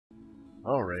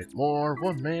Alright, more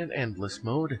one-man endless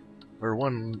mode. Or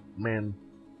one-man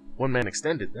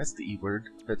extended. That's the E word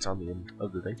that's on the end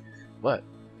of the thing. But,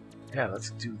 yeah,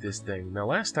 let's do this thing. Now,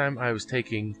 last time I was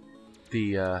taking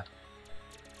the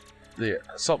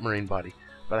assault marine body.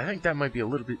 But I think that might be a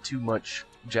little bit too much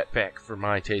jetpack for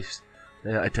my taste.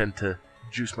 I tend to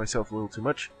juice myself a little too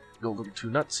much. Go a little too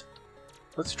nuts.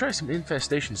 Let's try some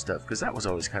infestation stuff, because that was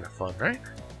always kind of fun, right?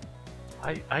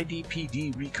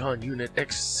 IDPD Recon Unit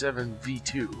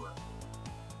X7V2.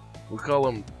 We'll call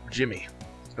him Jimmy.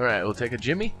 Alright, we'll take a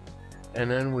Jimmy, and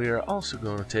then we are also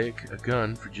going to take a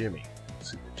gun for Jimmy.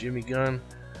 Let's see, the Jimmy gun.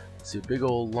 Let's see, a big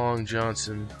old Long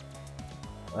Johnson.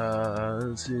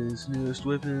 This is newest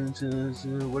weapons,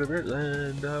 whatever.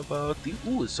 And how about the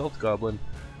Assault Goblin?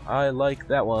 I like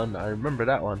that one. I remember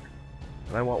that one.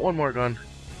 And I want one more gun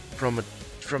from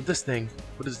this thing.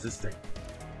 What is this thing?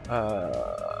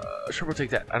 Sure, we'll take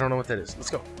that. I don't know what that is. Let's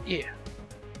go. Yeah.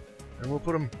 And we'll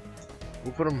put them.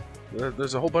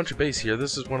 There's a whole bunch of base here.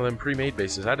 This is one of them pre-made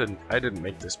bases. I didn't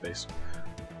make this base.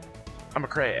 I'm a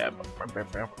crab.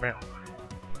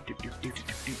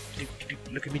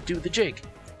 Look at me do the jig.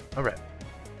 All right.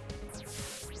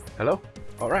 Hello.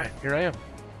 All right. Here I am.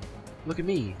 Look at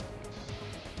me.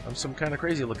 I'm some kind of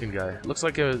crazy looking guy. Looks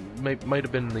like it might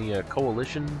have been the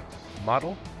Coalition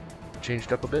model.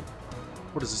 Changed up a bit.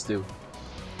 What does this do?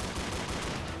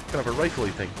 Kind of a rifle-y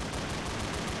thing.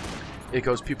 It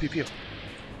goes pew pew pew.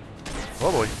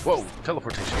 Oh boy. Whoa.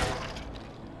 Teleportation.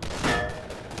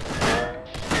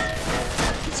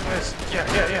 Get some ass.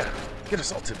 Yeah. Get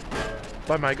assaulted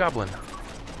by my goblin.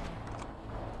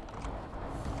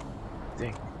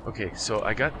 Dang. Okay, so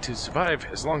I got to survive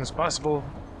as long as possible.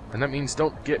 And that means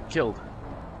don't get killed.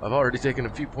 I've already taken a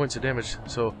few points of damage,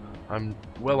 so I'm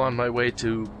well on my way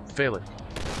to failing.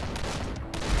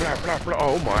 Blah, blah, blah.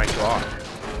 Oh my god.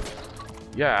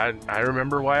 Yeah, I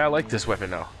remember why I like this weapon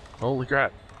now. Holy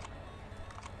crap.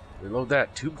 Reload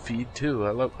that. Tube feed, too.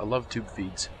 I love tube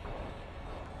feeds.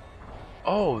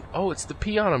 Oh, it's the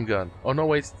Pionum gun. Oh, no,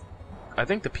 wait. I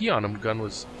think the Pionum gun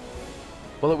was...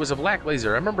 Well, it was a black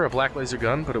laser. I remember a black laser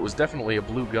gun, but it was definitely a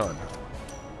blue gun.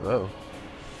 Whoa.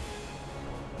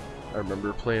 I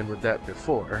remember playing with that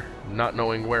before, not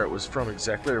knowing where it was from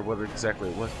exactly or what exactly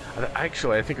it was.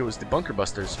 Actually, I think it was the Bunker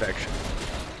Busters faction.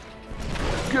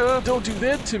 Don't do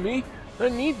that to me! I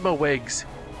need my wigs.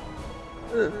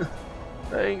 I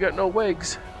ain't got no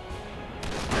wigs.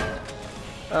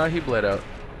 He bled out.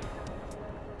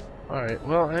 Alright,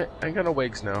 well, I ain't got no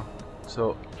wigs now.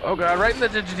 So, oh god, right in the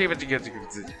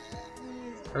digitivity.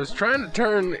 I was trying to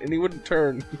turn and he wouldn't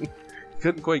turn.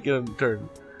 Couldn't quite get him to turn.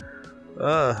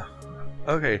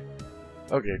 Okay.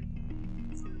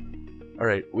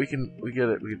 Alright, we get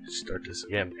it. We can start this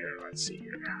again here. Let's see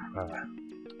here.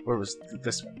 Where was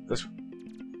this one? This one.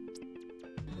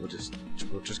 We'll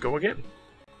just go again.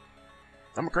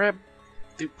 I'm a crab.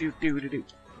 Do.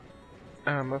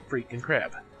 I'm a freaking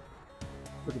crab.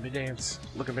 Look at me dance.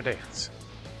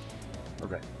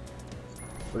 Alright.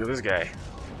 Look at this guy.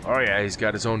 Oh yeah, he's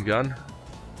got his own gun.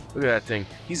 Look at that thing.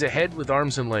 He's a head with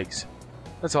arms and legs.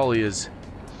 That's all he is.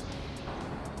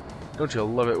 Don't you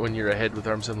love it when you're a head with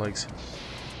arms and legs?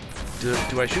 Do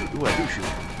I shoot? Ooh, I do shoot.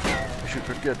 I shoot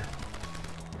pretty good.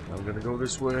 I'm gonna go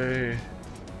this way.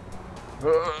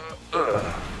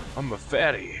 I'm a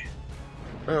fatty.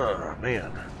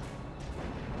 Man.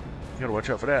 You gotta watch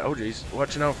out for that. Oh, jeez.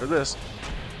 Watching out for this.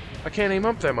 I can't aim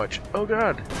up that much. Oh,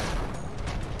 God.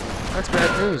 That's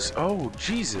bad news. Oh,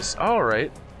 Jesus.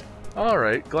 Alright.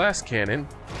 Alright. Glass cannon.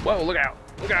 Whoa, look out.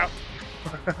 Look out.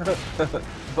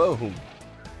 Boom.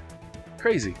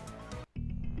 Crazy.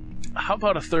 How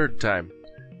about a third time?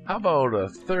 How about a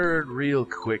third real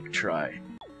quick try?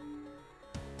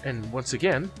 And once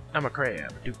again, I'm a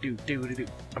crab. Do.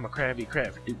 I'm a crabby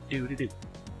crab. Do.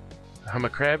 I'm a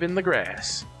crab in the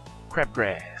grass. Crab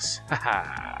grass.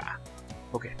 Haha.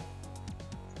 Okay.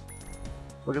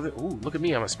 Look at Ooh, look at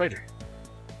me. I'm a spider.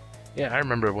 Yeah, I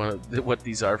remember what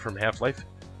these are from Half-Life.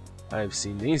 I've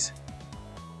seen these.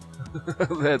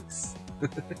 That's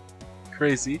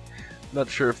crazy. Not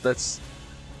sure if that's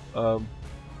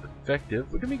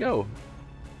effective. Look at me go.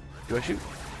 Do I shoot?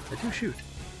 I do shoot.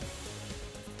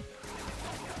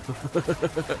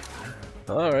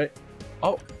 Alright.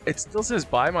 Oh, it still says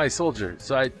buy my soldier.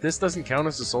 So this doesn't count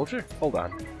as a soldier? Hold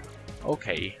on.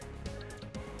 Okay.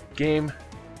 Game.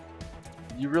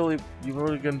 You really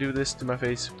gonna do this to my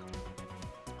face?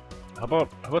 How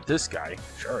about this guy?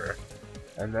 Sure.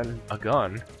 And then a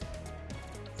gun.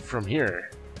 From here.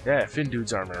 Yeah, Fin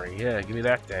Dude's armory. Yeah, give me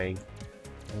that thing.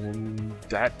 And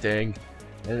that thing.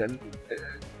 And then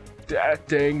that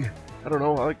thing. I don't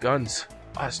know, I like guns.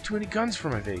 Oh, there's too many guns for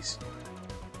my face.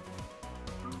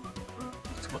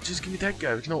 Well, just give me that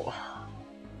guy. No. Oh,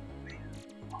 man.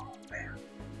 Oh, man.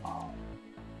 Oh.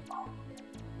 Oh.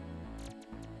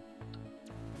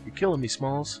 You're killing me,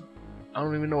 Smalls. I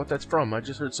don't even know what that's from. I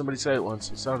just heard somebody say it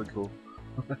once. It sounded cool.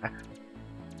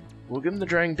 We'll give him the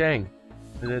drang dang.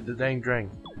 The dang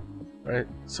drang. Alright,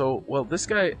 so, well, this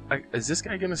guy... is this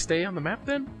guy gonna stay on the map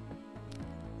then?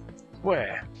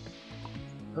 Where?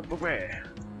 Where?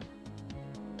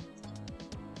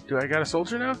 Do I got a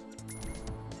soldier now?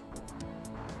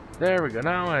 There we go.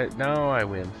 Now I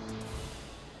win.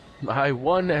 I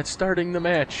won at starting the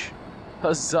match.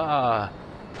 Huzzah!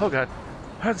 Oh god.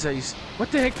 Huzzahs.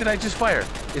 What the heck did I just fire?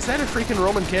 Is that a freaking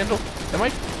Roman candle?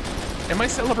 Am I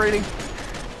celebrating?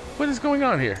 What is going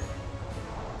on here?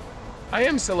 I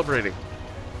am celebrating.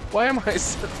 Why am I?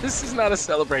 This is not a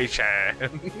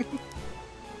celebration.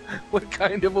 What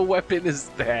kind of a weapon is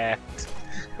that?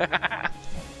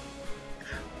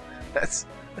 That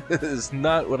is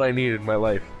not what I needed in my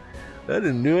life. That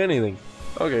didn't do anything.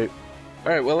 Okay.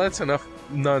 Alright, well that's enough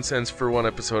nonsense for one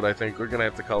episode, I think. We're gonna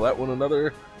have to call that one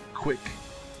another quick,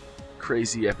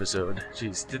 crazy episode.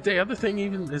 Jeez, did the other thing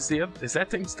even... is that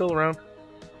thing still around?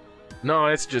 No,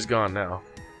 it's just gone now.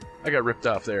 I got ripped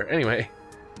off there. Anyway,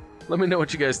 let me know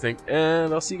what you guys think,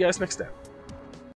 and I'll see you guys next time.